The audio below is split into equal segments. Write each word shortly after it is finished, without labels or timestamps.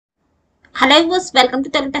Hello Bose, welcome to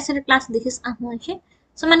Telugu test class. This is అహ్మోషి.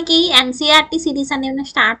 So మనకి NCERT series అనేవి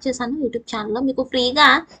start చేశాను YouTube ఛానల్లో. మీకు ఫ్రీగా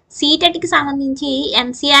సీటెట్కి సంబంధించి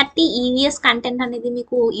ఎన్సీఆర్టీ ఈవీఎస్ కంటెంట్ అనేది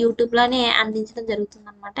మీకు యూట్యూబ్లోనే అందించడం జరుగుతుంది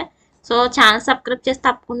అనమాట. సో ఛానల్ సబ్స్క్రైబ్ చేసి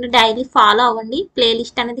తప్పకుండా డైలీ ఫాలో అవ్వండి.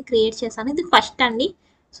 ప్లేలిస్ట్ అనేది క్రియేట్ చేశాను. ఇది ఫస్ట్ అండి,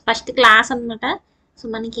 ఫస్ట్ క్లాస్ అనమాట. సో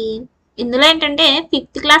మనకి ఇందులో ఏంటంటే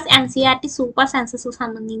 5th class NCERT super senses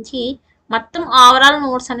సంబంధించి మొత్తం ఓవరాల్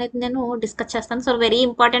నోట్స్ అనేది నేను డిస్కస్ చేస్తాను. సో వెరీ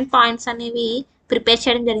ఇంపార్టెంట్ పాయింట్స్ అనేవి ప్రిపేర్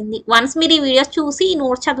చేయడం జరిగింది. వన్స్ మీరు ఈ వీడియోస్ చూసి ఈ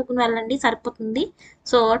నోట్స్ చదువుకుని వెళ్ళండి, సరిపోతుంది.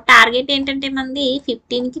 సో టార్గెట్ ఏంటంటే మంది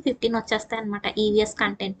 15కి 15 వచ్చేస్తాయి అనమాట ఈవీఎస్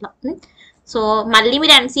కంటెంట్లో. సో మళ్ళీ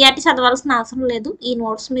మీరు ఎన్సీఆర్టీ చదవాల్సిన అవసరం లేదు. ఈ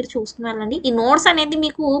నోట్స్ మీరు చూసుకుని వెళ్ళండి. ఈ నోట్స్ అనేది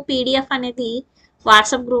మీకు పీడిఎఫ్ అనేది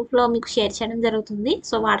వాట్సాప్ గ్రూప్లో మీకు షేర్ చేయడం జరుగుతుంది.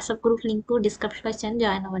 సో వాట్సాప్ గ్రూప్ లింక్ డిస్క్రిప్షన్లో ఇచ్చాను,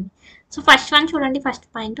 జాయిన్ అవ్వండి. సో ఫస్ట్ వన్ చూడండి, first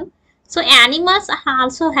point. So animals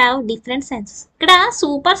also have different senses. ఇక్కడ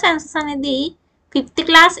సూపర్ సెన్సెస్ అనేది 5th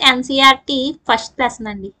class NCERT first lesson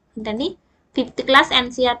అండి. ఏంటండి 5th class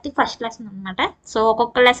NCERT first lesson అనమాట. సో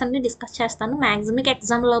ఒక్కొక్క లెసన్ని డిస్కస్ చేస్తాను. మ్యాక్సిమం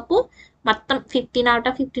ఎగ్జామ్ లోపు మొత్తం 15 out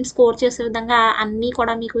of 15 స్కోర్ చేసే విధంగా అన్నీ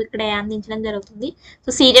కూడా మీకు ఇక్కడ అందించడం జరుగుతుంది.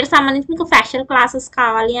 సో సీరియల్కి సంబంధించి మీకు ఫ్రెషర్ క్లాసెస్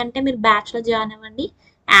కావాలి అంటే మీరు బ్యాచ్లో జాయిన్ అవ్వండి.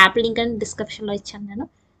 యాప్ లింక్ అని డిస్క్రిప్షన్లో ఇచ్చాను నేను.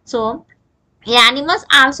 So animals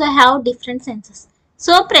also have different senses.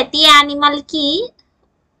 So ప్రతి యానిమల్కి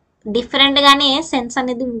డిఫరెంట్గానే సెన్స్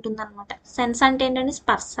అనేది ఉంటుందన్నమాట. సెన్స్ అంటే ఏంటంటే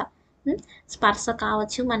స్పర్శ. స్పర్శ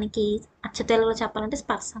కావచ్చు, మనకి అచ్చ తెలుగులో చెప్పాలంటే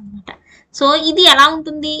స్పర్శ అనమాట. సో ఇది ఎలా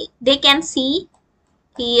ఉంటుంది? They can see,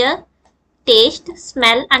 here, taste,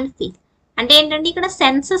 smell and feel. అంటే ఏంటంటే ఇక్కడ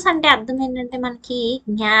సెన్సెస్ అంటే అర్థం ఏంటంటే మనకి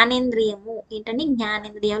జ్ఞానేంద్రియము. ఏంటంటే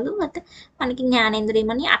జ్ఞానేంద్రియాలు, అయితే మనకి జ్ఞానేంద్రియం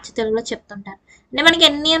అని అచ్చ తెలుగులో చెప్తుంటారు. అంటే మనకి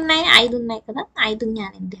ఎన్ని ఉన్నాయి? 5 ఉన్నాయి కదా, 5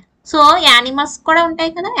 జ్ఞానేంద్రియాలు. సో యానిమల్స్ కూడా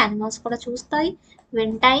ఉంటాయి కదా, యానిమల్స్ కూడా చూస్తాయి,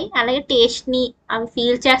 వింటాయి, అలాగే టేస్ట్ని అవి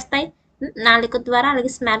ఫీల్ చేస్తాయి నాలుక ద్వారా,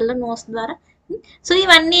 అలాగే స్మెల్ నోస్ ద్వారా. సో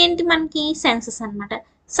ఇవన్నీ ఏంటి మనకి సెన్సెస్ అనమాట.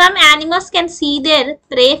 Some animals can see there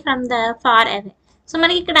pray from the far away. So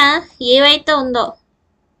మనకి ఇక్కడ ఏవైతే ఉందో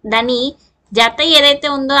దాని జత ఏదైతే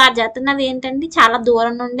ఉందో ఆ జతనది ఏంటంటే చాలా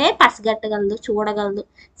దూరం నుండే పసిగట్టగలదు, చూడగలదు.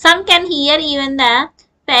 Some can hear even the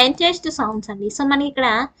ఫెయింటెస్ట్ sounds అండి. సో మనకి ఇక్కడ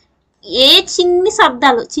ఏ చిన్ని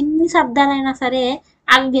శబ్దాలైనా సరే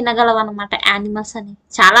అవి వినగలవు అనమాట యానిమల్స్ అని.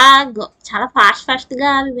 చాలా ఫాస్ట్గా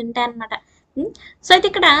అవి వింటాయి అనమాట. సో అయితే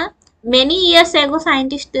ఇక్కడ many years ago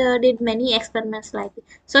scientist did many experiments like.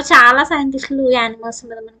 So చాలా సైంటిస్టులు యానిమల్స్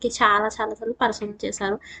మీద మనకి చాలా సార్లు పరిశోధన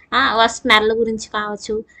చేశారు. స్మెల్ గురించి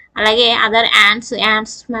కావచ్చు, అలాగే అదర్ యాంట్స్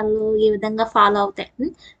స్మెల్ ఈ విధంగా ఫాలో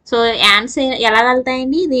అవుతాయి. సో యాంట్స్ ఎలా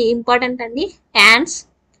వెళ్తాయండి? ఇది ఇంపార్టెంట్ అండి.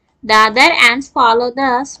 The other ants follow the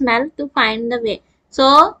smell to find the way. So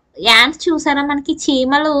ants చూసారా, మనకి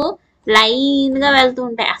చీమలు లైన్గా వెళ్తూ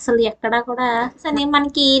ఉంటాయి. అసలు ఎక్కడ కూడా సరే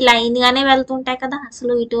మనకి లైన్గానే వెళ్తుంటాయి కదా,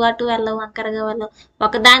 అసలు ఇటు అటు వెళ్ళవు, వంకరగా వెళ్ళవు,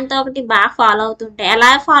 ఒకదానితో ఒకటి బాగా ఫాలో అవుతుంటాయి.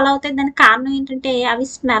 ఎలా ఫాలో అవుతాయి? దానికి కారణం ఏంటంటే అవి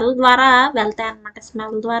స్మెల్ ద్వారా వెళ్తాయి అన్నమాట.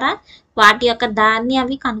 స్మెల్ ద్వారా వాటి యొక్క దాన్ని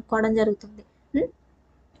అవి కనుక్కోవడం జరుగుతుంది.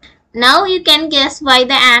 Now you can guess why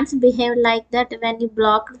the ants behave like that when you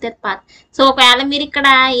blocked their path. So ఒకవేళ మీరు ఇక్కడ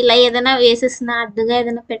ఇలా ఏదైనా వేసేసినా, అడ్డుగా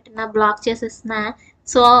ఏదైనా పెట్టినా, బ్లాక్ చేసేసినా,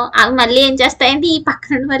 సో అవి మళ్ళీ ఏం చేస్తాయంటే ఈ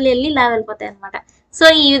పక్క నుండి మళ్ళీ వెళ్ళి ఇలా వెళ్ళిపోతాయి అనమాట. సో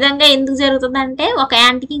ఈ విధంగా ఎందుకు జరుగుతుందంటే ఒక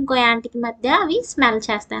యాంట్కి ఇంకో యాంట్కి మధ్య అవి స్మెల్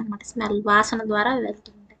చేస్తాయి అనమాట. స్మెల్ వాసన ద్వారా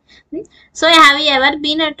వెళ్తుంటాయి. So have you ever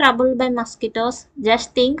been troubled by mosquitoes?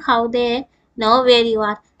 Just think how they know where you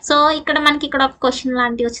are. So ఇక్కడ మనకి ఇక్కడ ఒక క్వశ్చన్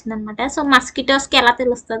లాంటివి వచ్చిందనమాట. సో మస్కిటోస్కి ఎలా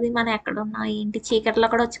తెలుస్తుంది మనం ఎక్కడ ఉన్నాం ఏంటి? చీకట్లో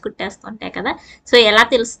కూడా వచ్చి కుట్టేస్తుంటాయి కదా. సో ఎలా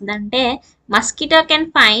తెలుస్తుంది అంటే mosquito can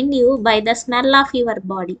find you by the smell of your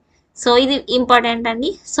body. So ఇది ఇంపార్టెంట్ అండి.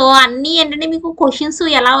 సో అన్నీ ఏంటంటే మీకు క్వశ్చన్స్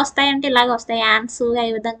ఎలా వస్తాయంటే ఇలాగ వస్తాయి. యాంట్స్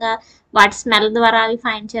ఈ విధంగా వాటి స్మెల్ ద్వారా అవి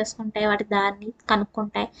ఫైండ్ చేసుకుంటాయి, వాటి దాన్ని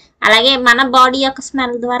కనుక్కుంటాయి. అలాగే మన బాడీ యొక్క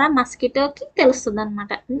స్మెల్ ద్వారా మస్కిటోకి తెలుస్తుంది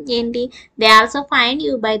అనమాట. ఏంటి? They also find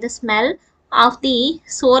you by the smell of the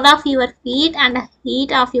soul of your feet and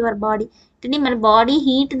heat of your body. అంటే మన బాడీ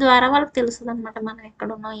హీట్ ద్వారా వాళ్ళకి తెలుస్తుంది అనమాట మనం ఎక్కడ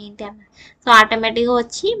ఉన్నాం ఏంటి అన్నది. సో ఆటోమేటిక్గా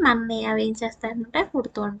వచ్చి మనల్ని అవి ఏం చేస్తాయంటే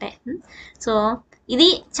కుడుతూ ఉంటాయి. సో ఇది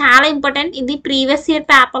చాలా ఇంపార్టెంట్. ఇది ప్రీవియస్ ఇయర్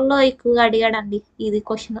పేపర్లో ఎక్కువగా అడిగాడండి ఇది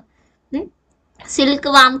క్వశ్చన్. సిల్క్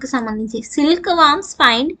వామ్కి సంబంధించి సిల్క్ వామ్స్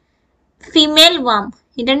ఫైండ్ ఫీమేల్ వామ్.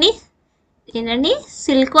 ఏంటండి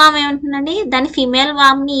సిల్క్ వామ్ ఏమంటుందండి? దాని ఫీమేల్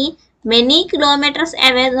వామ్ని మెనీ కిలోమీటర్స్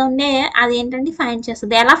అవే ఉండే అది ఏంటంటే ఫైండ్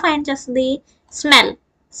చేస్తుంది. ఎలా ఫైండ్ చేస్తుంది?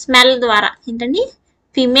 స్మెల్ ద్వారా. ఏంటండి?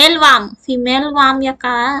 ఫిమేల్ వామ్ యొక్క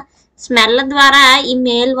స్మెల్ ద్వారా ఈ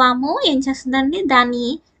మేల్ వాము ఏం చేస్తుందండి? దాన్ని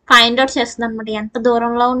ఫైండ్ అవుట్ చేస్తుంది అనమాట. ఎంత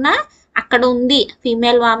దూరంలో ఉన్నా అక్కడ ఉంది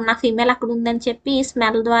ఫీమేల్ వామ్, నా ఫీమేల్ అక్కడ ఉందని చెప్పి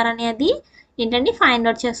స్మెల్ ద్వారా అనేది ఏంటంటే ఫైండ్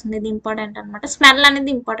అవుట్ చేస్తుంది. ఇది ఇంపార్టెంట్ అనమాట. స్మెల్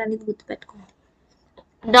అనేది ఇంపార్టెంట్, ఇది గుర్తుపెట్టుకోండి.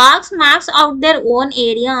 Dogs marks out their own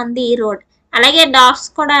area on the road. అలాగే డాగ్స్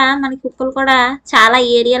కూడా మన కుక్కలు కూడా చాలా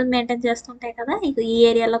ఏరియాలు మెయింటైన్ చేస్తుంటాయి కదా, ఈ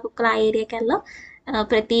ఏరియాలో కుక్కలు ఆ ఏరియాకి వెళ్ళో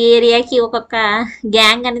ప్రతి ఏరియాకి ఒక్కొక్క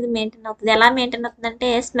గ్యాంగ్ అనేది మెయింటైన్ అవుతుంది. ఎలా మెయింటైన్ అవుతుంది అంటే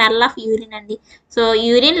స్మెల్ ఆఫ్ యూరిన్ అండి. సో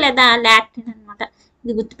యూరిన్ లేదా లాక్టిన్ అనమాట,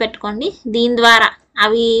 ఇది గుర్తుపెట్టుకోండి. దీని ద్వారా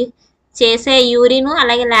అవి చేసే యూరిన్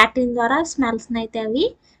అలాగే లాక్టిన్ ద్వారా స్మెల్స్ని అయితే అవి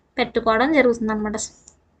పెట్టుకోవడం జరుగుతుంది అనమాట.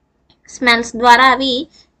 స్మెల్స్ ద్వారా అవి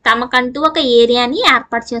తమకంటూ ఒక ఏరియాని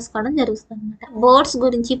ఏర్పాటు చేసుకోవడం జరుగుతుంది అనమాట. బర్డ్స్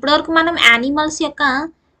గురించి ఇప్పటివరకు మనం యానిమల్స్ యొక్క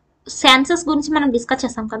సెన్సెస్ గురించి మనం డిస్కస్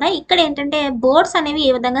చేస్తాం కదా, ఇక్కడ ఏంటంటే బర్డ్స్ అనేవి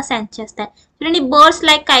ఏ విధంగా సెన్స్ చేస్తాయి చూడండి. బర్డ్స్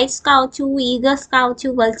లైక్ కైట్స్ కావచ్చు, ఈగల్స్ కావచ్చు,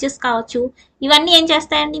 వల్చెస్ కావచ్చు, ఇవన్నీ ఏం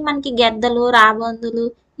చేస్తాయండి, మనకి గెద్దలు, రాబందులు,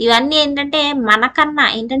 ఇవన్నీ ఏంటంటే మనకన్నా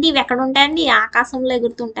ఏంటంటే ఇవి ఎక్కడ ఉంటాయండి, ఆకాశంలో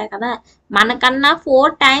ఎగురుతుంటాయి కదా, మనకన్నా 4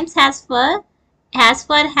 times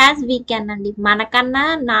హ్యాస్ వీ కెన్ అండి, మనకన్నా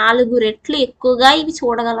 4 రెట్లు ఎక్కువగా ఇవి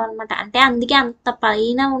చూడగలం అనమాట. అంటే అందుకే అంత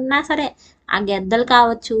పైన ఉన్నా సరే ఆ గెద్దలు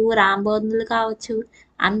కావచ్చు, రాంబోతులు కావచ్చు,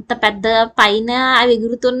 అంత పెద్ద పైన అవి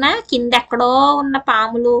ఎగురుతున్నా కింద ఎక్కడో ఉన్న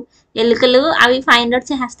పాములు, ఎలుకలు అవి ఫైండ్ అవుట్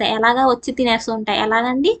చేసేస్తాయి, ఎలాగా వచ్చి తినేస్తూ ఉంటాయి.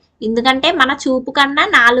 ఎలాగండి, ఎందుకంటే మన చూపు కన్నా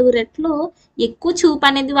 4 రెట్లు ఎక్కువ చూపు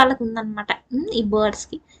అనేది వాళ్ళకు ఉందన్నమాట ఈ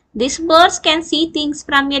బర్డ్స్కి. This birds can see things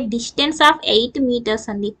from a distance of 8 meters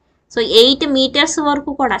అండి. సో 8 meters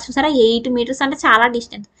వరకు కూడా చూసారా, 8 meters అంటే చాలా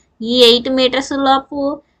డిస్టెన్స్. ఈ 8 meters లోపు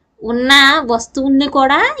ఉన్న వస్తువుల్ని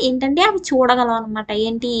కూడా ఏంటంటే అవి చూడగలం అనమాట.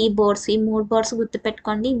 ఏంటి, ఈ బర్డ్స్, ఈ 3 బర్డ్స్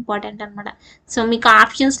గుర్తుపెట్టుకోండి, ఇంపార్టెంట్ అనమాట. సో మీకు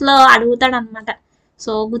ఆప్షన్స్లో అడుగుతాడు అనమాట.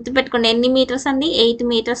 సో గుర్తుపెట్టుకోండి ఎన్ని మీటర్స్ అండి, 8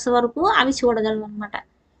 meters వరకు అవి చూడగలం అనమాట.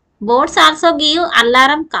 Birds also give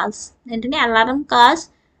alarm calls, ఏంటంటే alarm calls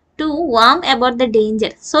to warm about the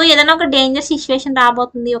danger. So ఏదైనా ఒక డేంజర్ సిచ్యువేషన్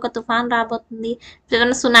రాబోతుంది, ఒక తుఫాన్ రాబోతుంది,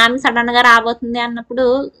 ఏదైనా సునామీ సడన్గా రాబోతుంది అన్నప్పుడు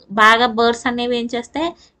బాగా బర్డ్స్ అనేవి ఏం చేస్తే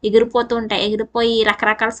ఎగిరిపోతూ ఉంటాయి, ఎగిరిపోయి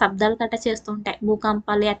రకరకాల శబ్దాలు కట్ట చేస్తూ ఉంటాయి,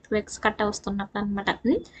 భూకంపాలు, ఎర్త్క్వేక్స్ కట్ట వస్తున్నప్పుడు అనమాట.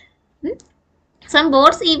 Some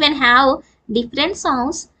birds even have different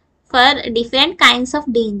sounds for different kinds of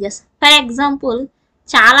dangers. For example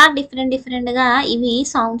చాలా డిఫరెంట్గా ఇవి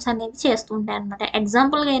సౌండ్స్ అనేవి చేస్తుంటాయి అనమాట.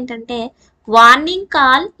 ఎగ్జాంపుల్గా ఏంటంటే warning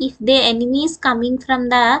call if they enemies coming from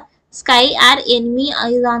the sky are enemy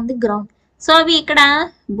is on the ground. So అవి ఇక్కడ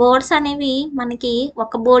బర్డ్స్ అనేవి మనకి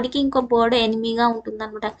ఒక బోర్డుకి ఇంకో బోర్డు ఎనిమీగా ఉంటుంది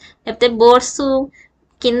అనమాట. లేకపోతే బర్డ్స్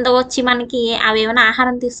కింద వచ్చి మనకి అవి ఏమైనా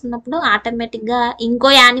ఆహారం తీస్తున్నప్పుడు ఆటోమేటిక్గా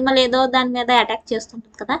ఇంకో యానిమల్ ఏదో దాని మీద అటాక్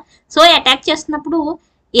చేస్తుంటుంది కదా. సో అటాక్ చేస్తున్నప్పుడు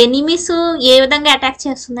ఎనిమీస్ ఏ విధంగా అటాక్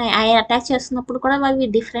చేస్తున్నాయి, ఆ అటాక్ చేస్తున్నప్పుడు కూడా అవి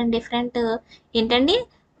డిఫరెంట్ ఏంటండి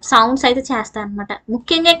సౌండ్స్ అయితే చేస్తాయి అనమాట.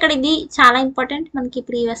 ముఖ్యంగా ఇక్కడ ఇది చాలా ఇంపార్టెంట్, మనకి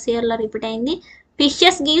ప్రీవియస్ ఇయర్లో రిపీట్ అయింది.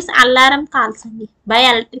 ఫిషెస్ గివ్స్ అలారం కాల్స్ అండి by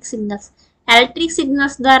electric signals. Electric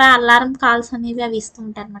signals ద్వారా అలారం కాల్స్ అనేవి అవి ఇస్తూ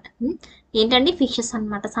ఉంటాయి అనమాట. ఏంటండి, ఫిషెస్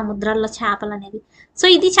అనమాట, సముద్రాల్లో చేపలు అనేవి. సో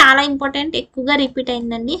ఇది చాలా ఇంపార్టెంట్, ఎక్కువగా రిపీట్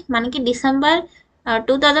అయిందండి. మనకి December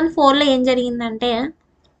 2004లో ఏం జరిగిందంటే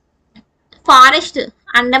ఫారెస్ట్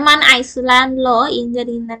అండమాన్ ఐస్లాండ్లో ఏం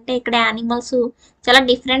జరిగిందంటే ఇక్కడ యానిమల్స్ చాలా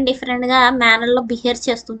డిఫరెంట్గా మేనర్లో బిహేవ్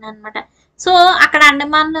చేస్తున్నాయి అనమాట. సో అక్కడ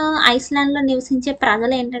అండమాన్ ఐస్లాండ్లో నివసించే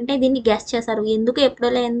ప్రజలు ఏంటంటే దీన్ని గెస్ చేశారు, ఎందుకు ఎప్పుడో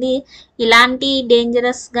లేనిది ఇలాంటి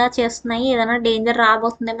డేంజరస్గా చేస్తున్నాయి, ఏదైనా డేంజర్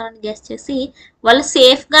రాబోతుందేమో అని గెస్ చేసి వాళ్ళు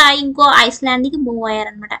సేఫ్గా ఇంకో ఐస్లాండ్కి మూవ్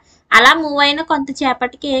అయ్యారనమాట. అలా మూవ్ అయిన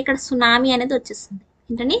కొంతసేపటికి ఇక్కడ సునామీ అనేది వచ్చేసింది.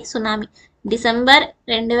 ఏంటండి, సునామీ. December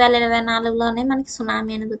 2024లోనే మనకి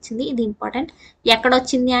సునామీ అనేది వచ్చింది. ఇది ఇంపార్టెంట్. ఎక్కడ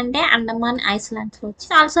వచ్చింది అంటే అండమాన్ ఐస్లాండ్స్లో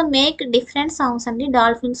వచ్చింది. ఆల్సో మేక్ డిఫరెంట్ సౌండ్స్ అండి.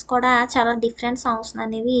 డాల్ఫిన్స్ కూడా చాలా డిఫరెంట్ సౌండ్స్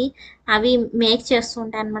అనేవి అవి మేక్ చేస్తూ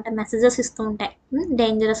ఉంటాయి అనమాట, మెసేజెస్ ఇస్తూ ఉంటాయి.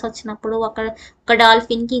 డేంజరస్ వచ్చినప్పుడు ఒక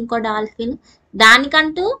డాల్ఫిన్కి ఇంకో డాల్ఫిన్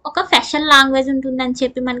దానికంటూ ఒక స్పెషల్ లాంగ్వేజ్ ఉంటుందని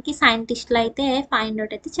చెప్పి మనకి సైంటిస్టులు అయితే ఫైండ్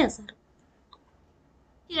అవుట్ అయితే చేశారు.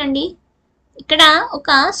 చూడండి ఇక్కడ ఒక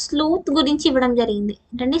స్లూత్ గురించి ఇవ్వడం జరిగింది.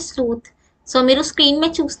 ఏంటండి, స్లూత్. సో మీరు స్క్రీన్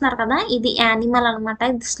మీద చూస్తున్నారు కదా, ఇది యానిమల్ అనమాట.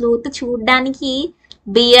 ఇది స్లూత్ చూడడానికి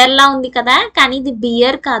బియర్ లా ఉంది కదా, కానీ ఇది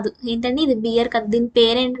బియర్ కాదు. ఏంటండి, ఇది బియర్ కాదు, దీని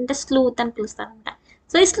పేరు ఏంటంటే స్లూత్ అని పిలుస్తారు అనమాట.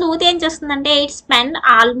 సో ఈ స్లూత్ ఏం చేస్తుందంటే it spend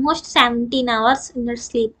almost 17 hours in it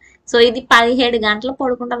sleep. So ఇది 17 గంటలు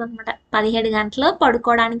పడుకుంటుంది అనమాట. 17 గంటలు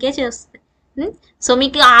పడుకోవడానికే చేస్తుంది. సో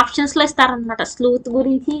మీకు ఆప్షన్స్లో ఇస్తారనమాట స్లూత్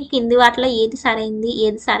గురించి, కింది వాటిలో ఏది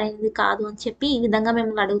సరైనది కాదు అని చెప్పి ఈ విధంగా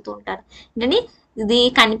మిమ్మల్ని అడుగుతూ ఉంటారు. ఏంటండి, ఇది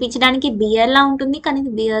కనిపించడానికి బియర్లా ఉంటుంది కానీ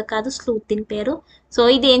ఇది బియర్ కాదు, స్లూత్ దీని పేరు. సో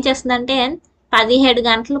ఇది ఏం చేస్తుందంటే 17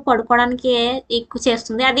 గంటలు పడుకోవడానికి ఎక్కువ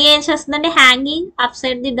చేస్తుంది. అది ఏం చేస్తుందంటే hanging up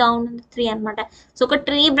side the down tree అనమాట. సో ఒక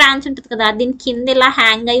ట్రీ బ్రాంచ్ ఉంటుంది కదా, దీని కింద ఇలా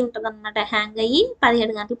హ్యాంగ్ అయ్యి ఉంటుంది అనమాట. హ్యాంగ్ అయ్యి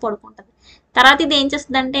 17 గంటలు పడుకుంటుంది. తర్వాత ఇది ఏం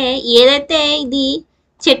చేస్తుందంటే ఏదైతే ఇది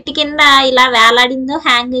చెట్టు కింద ఇలా వేలాడిందో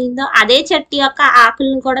హ్యాంగ్ అయిందో అదే చెట్టు యొక్క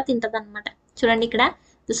ఆకులను కూడా తింటది అనమాట. చూడండి ఇక్కడ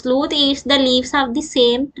the స్లూత్ eats the leaves of the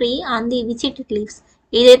same tree on the which it leaves.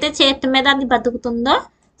 ఏదైతే చెట్టు మీద అది బతుకుతుందో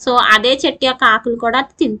సో అదే చెట్టు యొక్క ఆకులు కూడా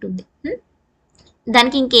అది తింటుంది.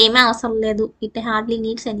 దానికి ఇంకేమీ అవసరం లేదు. It hardly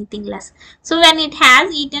needs anything less. So when it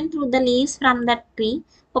has eaten through the leaves from that tree,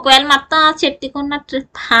 ఒకవేళ మొత్తం ఆ చెట్టుకు ఉన్న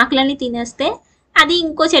ఆకులని తినేస్తే అది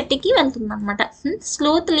ఇంకో చెట్టుకి వెళ్తుంది అనమాట.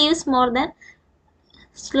 స్లూత్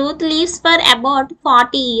లీవ్స్ ఫర్ అబౌట్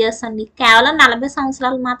 40 ఇయర్స్ అండి. కేవలం 40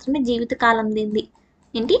 సంవత్సరాలు మాత్రమే జీవితకాలం దీనిది.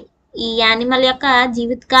 ఏంటి ఈ యానిమల్ యొక్క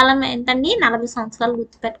జీవితకాలం ఏంటండి? 40 సంవత్సరాలు,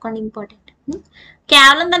 గుర్తుపెట్టుకోండి, ఇంపార్టెంట్.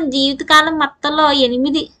 కేవలం దాని జీవితకాలం మొత్తంలో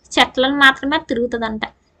 8 చెట్లను మాత్రమే తిరుగుతుందంట.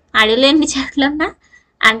 అడవిలో ఎన్ని చెట్లున్నా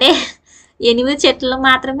అంటే 8 చెట్లు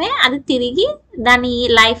మాత్రమే అది తిరిగి దాని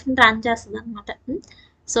లైఫ్ని రన్ చేస్తుంది అనమాట.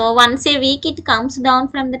 So once A week it comes down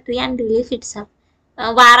from the tree and relief it self.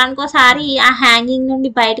 వారానికి ఒకసారి ఆ హ్యాంగింగ్ నుండి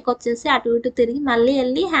బయటకు వచ్చేసి అటు ఇటు తిరిగి మళ్ళీ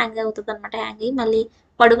వెళ్ళి హ్యాంగ్ అవుతుంది అనమాట. హ్యాంగ్ అయ్యి మళ్ళీ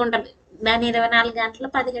పడుకుంటుంది. దాని 24 గంటలు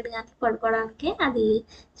 17 గంటలు పడుకోవడానికి అది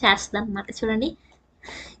చేస్తుంది అనమాట. చూడండి,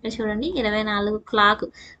 ఇక్కడ చూడండి 24 క్లాక్.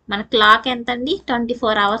 మన క్లాక్ ఎంతండి?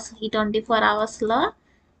 24 అవర్స్. ఈ 24 అవర్స్లో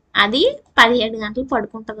అది 17 గంటలు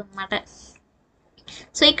పడుకుంటుంది అనమాట.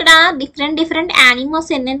 సో ఇక్కడ డిఫరెంట్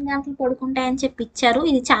యానిమల్స్ ఎన్నెన్ని గంటలు పడుకుంటాయని చెప్పి ఇచ్చారు.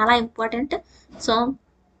 ఇది చాలా ఇంపార్టెంట్. సో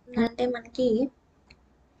అంటే మనకి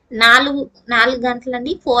 4 గంటలు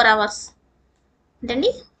అండి, 4 అవర్స్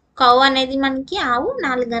అంటే కౌ అనేది మనకి ఆవు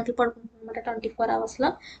 4 గంటలు పడుకుంటుంది అనమాట 24 అవర్స్లో.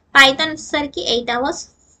 పైథాన్ వచ్చేసరికి 8 అవర్స్,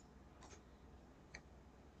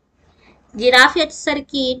 జిరాఫీ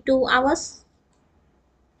వచ్చేసరికి 2 అవర్స్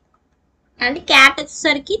అండ్ క్యాట్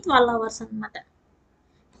వచ్చేసరికి 12 అవర్స్ అనమాట.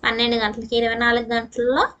 12 గంటలకి 24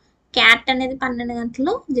 గంటల్లో క్యాట్ అనేది 12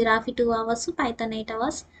 గంటలు, giraffe 2 hours, Python 8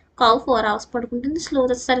 hours, cow 4 hours పడుకుంటుంది.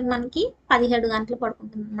 స్లోత్ వచ్చేసరికి మనకి 17 గంటలు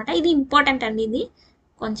పడుకుంటుంది అనమాట. ఇది ఇంపార్టెంట్ అండి. ఇది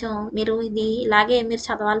కొంచెం మీరు ఇది ఇలాగే మీరు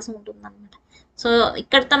చదవాల్సి ఉంటుంది అనమాట. సో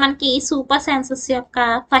ఇక్కడతో మనకి సూపర్ సెన్సెస్ యొక్క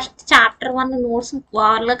ఫస్ట్ చాప్టర్ 1 నోట్స్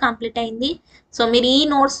ఓవర్గా కంప్లీట్ అయింది. సో మీరు ఈ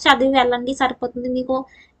నోట్స్ చదివి వెళ్ళండి, సరిపోతుంది మీకు.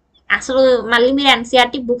 అసలు మళ్ళీ మీరు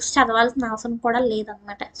ఎన్సీఆర్టీ బుక్స్ చదవాల్సిన అవసరం కూడా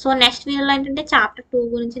లేదనమాట. సో నెక్స్ట్ వీడియోలో ఏంటంటే చాప్టర్ 2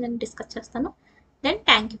 గురించి నేను డిస్కస్ చేస్తాను. Then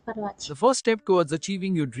thank you for watching. The first step towards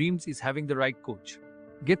achieving your dreams is having the right coach.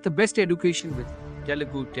 Get the best education with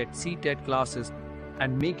Telugu TET C-TET classes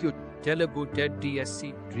and make your Telugu TET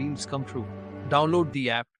DSC dreams come true. Download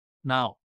the app now.